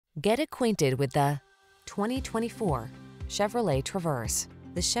Get acquainted with the 2024 Chevrolet Traverse.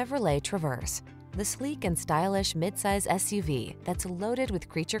 The Chevrolet Traverse, the sleek and stylish midsize SUV that's loaded with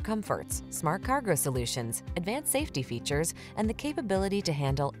creature comforts, smart cargo solutions, advanced safety features, and the capability to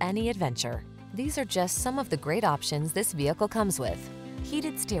handle any adventure. These are just some of the great options this vehicle comes with: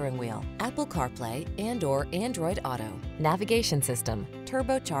 heated steering wheel, Apple CarPlay and/or Android Auto, navigation system,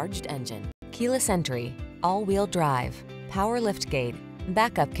 turbocharged engine, keyless entry, all-wheel drive, power liftgate,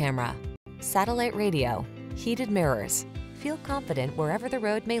 backup camera, satellite radio, heated mirrors. Feel confident wherever the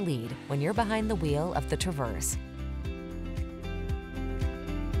road may lead when you're behind the wheel of the Traverse.